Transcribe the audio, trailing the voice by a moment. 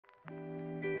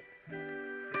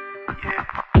We're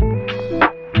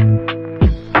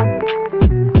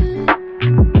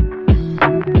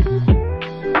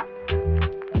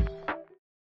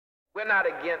not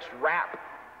against rap.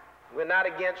 We're not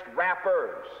against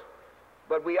rappers.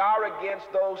 But we are against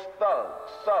those thugs.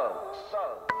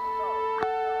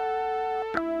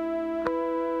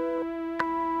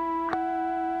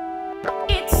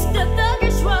 It's the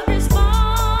thuggish ruggers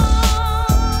ball.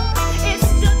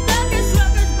 It's the thuggish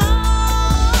ruggers ball.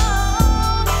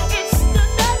 It's the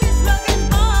thuggish ruggers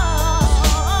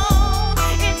ball.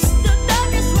 It's the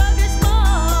thuggish ruggers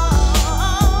ball.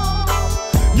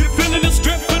 You're feeling the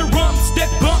strength for the rumps that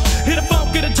bump. Hit a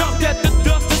funk, get a jump that the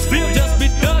dust is filled. Just be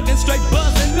thuggin', straight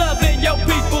buzzin', loving your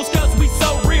peoples, cause we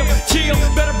so real. Chill,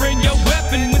 better bring your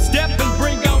weapon when steppin',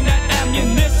 bring on that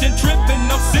ammunition. Trippin',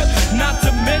 no sip, not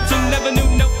to mention, never knew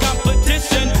no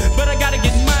competition. But I gotta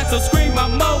get mine, so scream my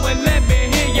mo and let me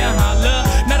hear ya holler.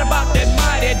 Not about that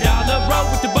mighty dollar, roll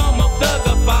with the bum of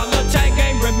thugger follow. Chain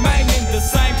game remaining the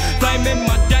same, flaming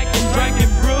my dank and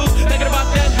drinking brews. Thinking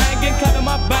about that hanging, clapping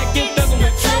my back and thuggin'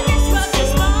 with truth.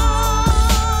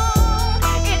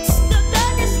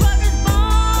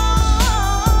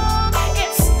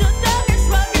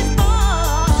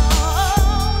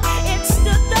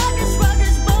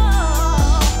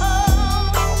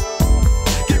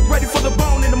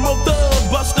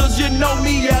 You know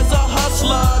me as a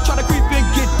hustler, try to creep and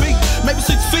get beat, maybe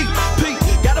 6 feet, Pete,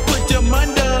 gotta put them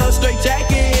under, straight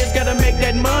jackets, gotta make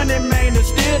that money, man, it's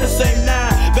still the same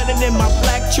now, belling in my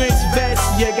black trench vest,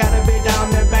 you gotta be down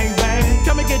there, bang bang,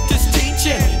 come and get this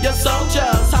teaching, your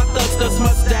soldiers, hot dusters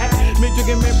must stack, me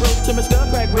drinking me brew to my skull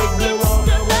crack, big blue all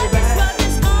the way back.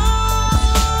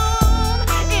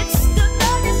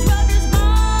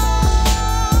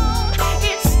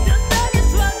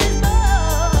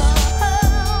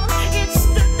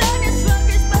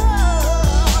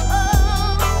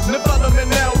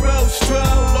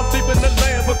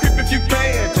 You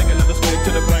can take another swig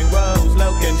to the brain rose,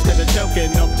 loking instead of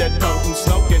choking off that potent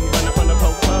smoking, running from the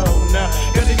popo. Now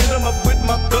gotta get them up with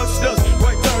my busters,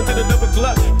 right turn to the double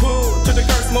glut, pull to the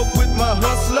curse, smoke with my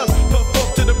hustlers, puff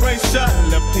up to the brain shot,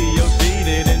 left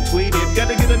POD'd it and tweeted.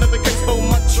 Gotta get another case for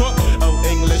my trunk. Oh,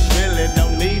 English really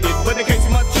don't need it, but in case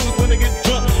my juice when I get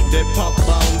drunk, that pump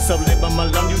on, so live on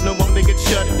my lung, you know I'm gonna get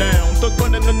shut down. Thug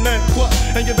running the neck,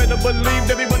 and you better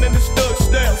believe everyone in the stuck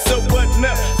style. So what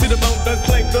now? See the bone done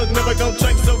claim thug, never gon'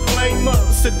 drink, so flame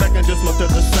up. Sit back and just smoke to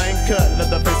the same cut. Let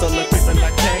the face on the creepin'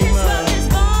 like came up.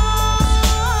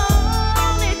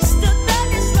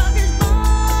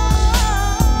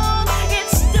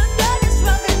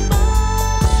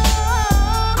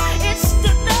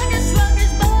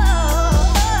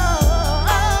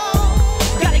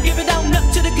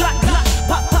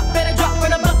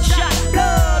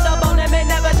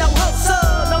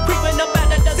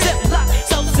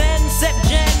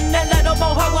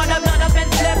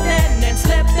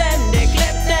 They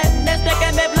clipped and they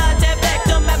sticking me blood, they back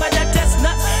to remember the test.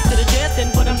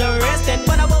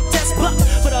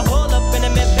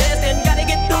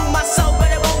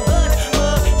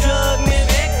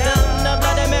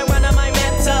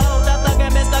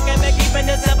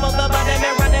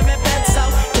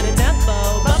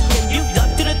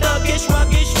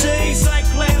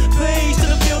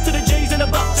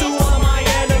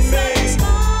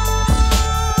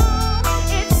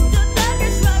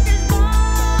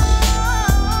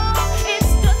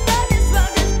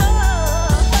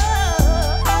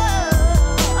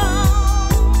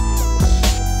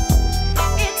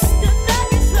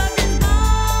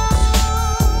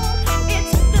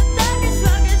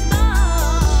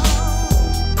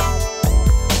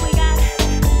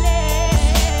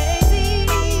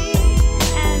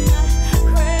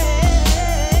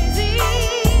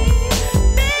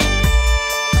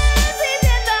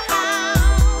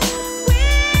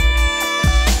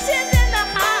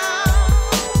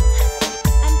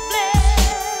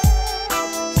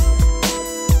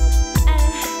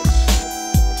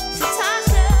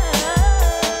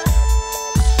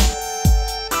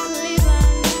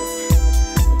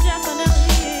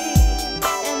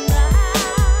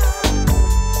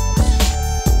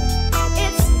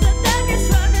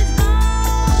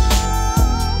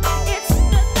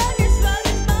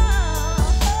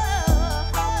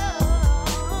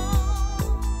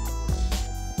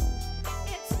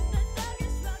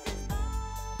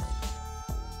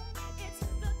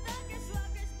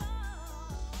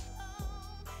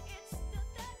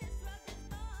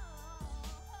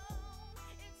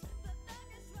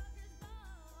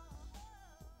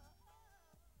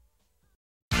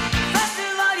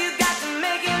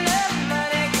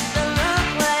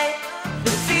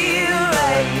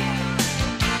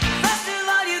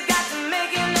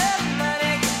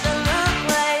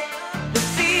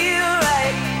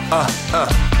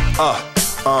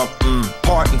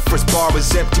 Pardon, first bar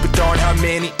was empty, but darn how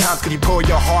many times could you pour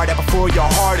your heart out before your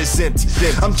heart is empty?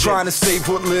 I'm trying to save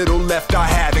what little left I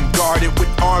haven't guarded with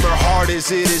armor hard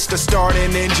as it is to start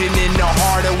an engine in the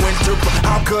heart of winter. But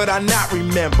how could I not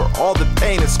remember all the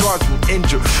pain and scars from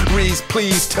injuries?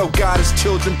 Please tell God his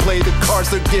children play the cards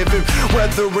they're given,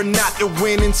 whether or not the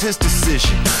winning's his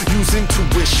decision. Use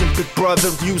intuition, big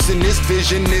brother using his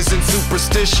vision isn't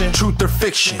superstition, truth or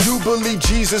fiction. You believe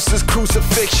Jesus'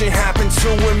 crucifixion happened to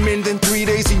him, and then 3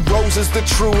 days he rose as the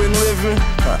true and living.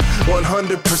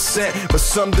 100%, but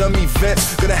some dumb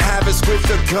events gonna have us with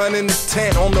a gun in the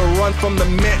tent, on the run from the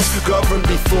mints. Governed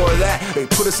before that, they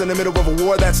put us in the middle of a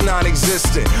war that's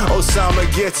non-existent. Osama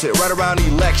gets it right around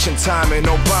election time, and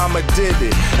Obama did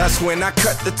it. That's when I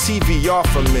cut the TV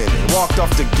off a minute, walked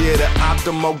off to get an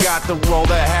Optimo, got the roll of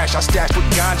hash I stashed with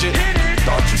ganja.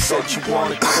 Thought you said you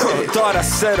wanted credit. Thought I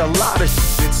said a lot of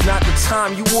shit. It's not the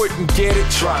time, you wouldn't get it.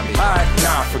 Try me.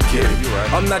 Nah, forget it.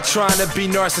 Right. I'm not trying to be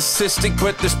narcissistic,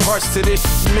 but there's parts to this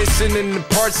missing, and the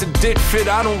parts that did fit,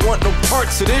 I don't want no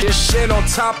parts of this shit. On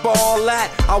top of all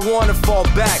that, I wanna fall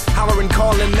back, hollering,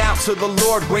 calling out to the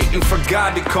Lord, waiting for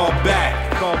God to call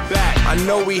back. Call back. I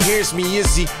know he hears me.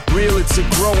 Is he real? It's a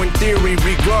growing theory.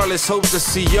 Regardless, hope to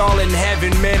see y'all in heaven,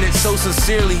 man. It's so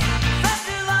sincerely.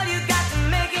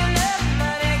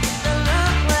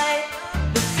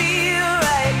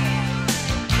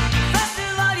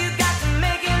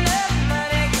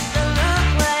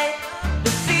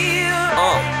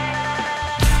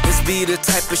 Be the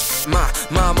type of shit my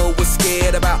mama was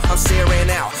scared about. I'm staring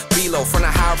out below from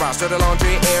the high rise, dirty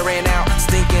laundry airing out,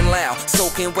 stinking loud,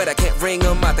 soaking wet. I can't ring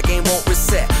them out, the game won't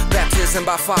reset. Baptism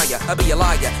by fire, I'd be a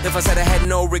liar if I said I had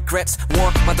no regrets.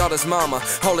 One, my daughter's mama,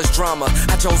 all this drama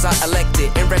I chose, I elected.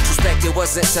 In retrospect, it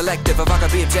wasn't selective. If I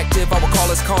could be objective, I would call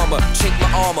this karma. Shake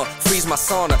my armor, freeze my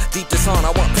sauna, deep dishonor.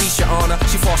 I want peace, your honor.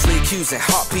 She falsely accusing,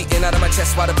 heart beating out of my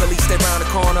chest while the police stay round the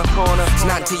corner. It's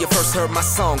not until you first heard my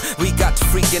song we got to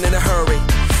freaking in a hurry.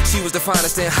 She was the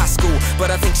finest in high school, but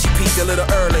I think she peaked a little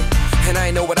early. And I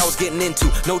ain't know what I was getting into,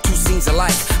 no two scenes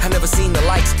alike. I never seen the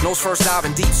likes, nose first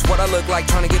diving deeps. What I look like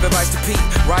trying to give advice to Pete,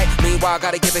 right? Meanwhile, I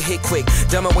gotta give a hit quick.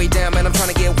 Dumb my way down, man, I'm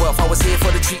trying to get wealth. I was here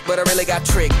for the treat, but I really got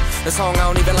tricked. The song, I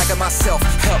don't even like it myself.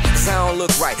 Help, cause I don't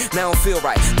look right, now I don't feel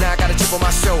right. Now I got a chip on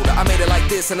my shoulder. I made it like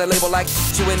this, and a label like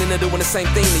you ain't into doing the same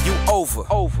thing to you over.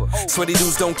 Sweaty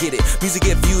dudes don't get it. Music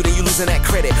get viewed and you losing that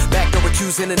credit. Backdoor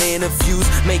accusing in the interviews,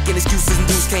 making excuses and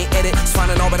dudes can't edit. It's fine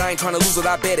and all, but I ain't trying to lose what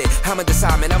I bet it. I'ma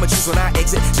decide, man, I'ma choose when I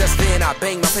exit. Just then I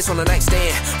banged my face on the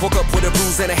nightstand, woke up with a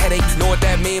bruise and a headache. Know what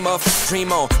that mean,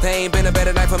 dream on. There ain't been a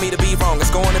better night for me to be wrong.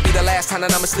 It's going to be the last time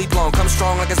that I'ma sleep long. Come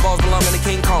strong like his balls belonging to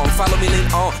King Kong. Follow me, lean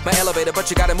on my elevator, but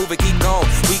you gotta move it, keep going.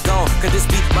 We gone, could this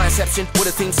be my inception with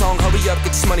a theme song? Hurry up,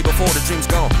 get this money before the dream's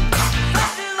gone.